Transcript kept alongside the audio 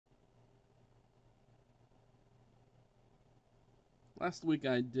Last week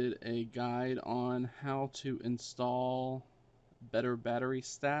I did a guide on how to install Better Battery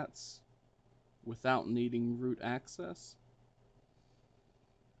Stats without needing root access.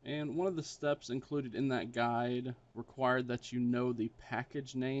 And one of the steps included in that guide required that you know the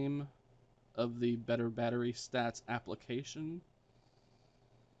package name of the Better Battery Stats application.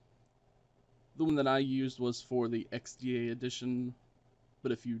 The one that I used was for the XDA edition,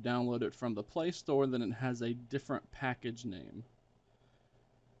 but if you download it from the Play Store, then it has a different package name.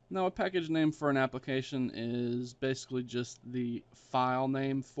 Now, a package name for an application is basically just the file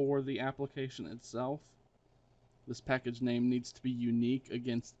name for the application itself. This package name needs to be unique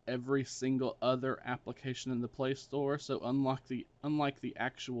against every single other application in the Play Store. So unlike the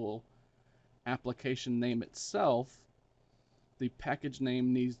actual application name itself, the package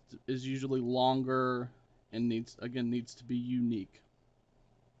name is usually longer and needs to be unique.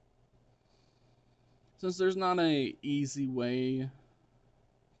 Since there's not an easy way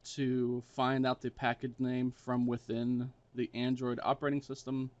to find out the package name from within the Android operating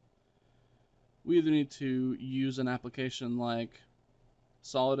system, we either need to use an application like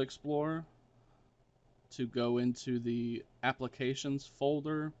Solid Explorer to go into the applications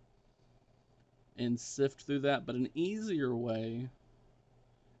folder and sift through that, but an easier way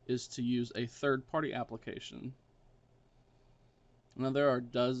is to use a third-party application. Now, there are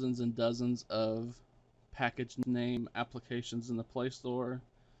dozens and dozens of package name applications in the Play Store,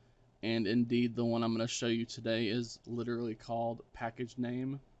 and indeed the one I'm going to show you today is literally called Package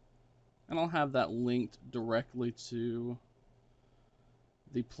Name, and I'll have that linked directly to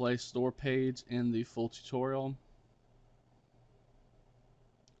the Play Store page in the full tutorial.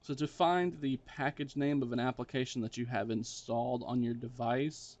 So to find the package name of an application that you have installed on your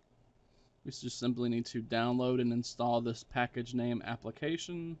device, we just simply need to download and install this package name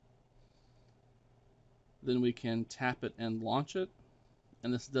application. Then we can tap it and launch it,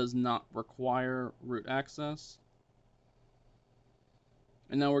 and this does not require root access.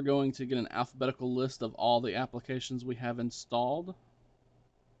 And now we're going to get an alphabetical list of all the applications we have installed,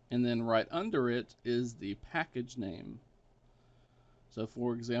 and then right under it is the package name. So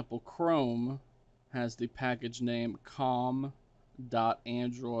for example, Chrome has the package name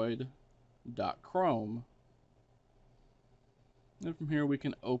com.android.chrome. And from here we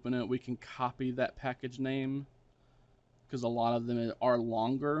can open it, we can copy that package name, because a lot of them are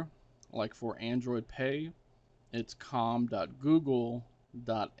longer. Like for Android Pay, it's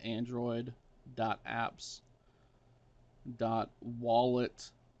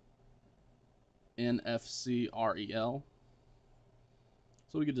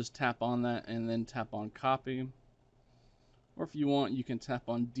So we could just tap on that and then tap on copy. Or if you want, you can tap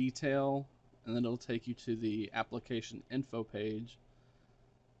on detail, and then it'll take you to the application info page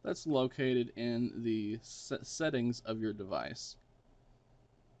that's located in the settings of your device.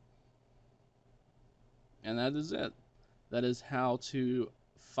 And that is it. That is how to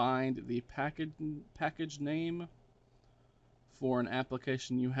find the package name for an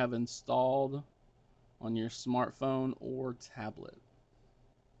application you have installed on your smartphone or tablet.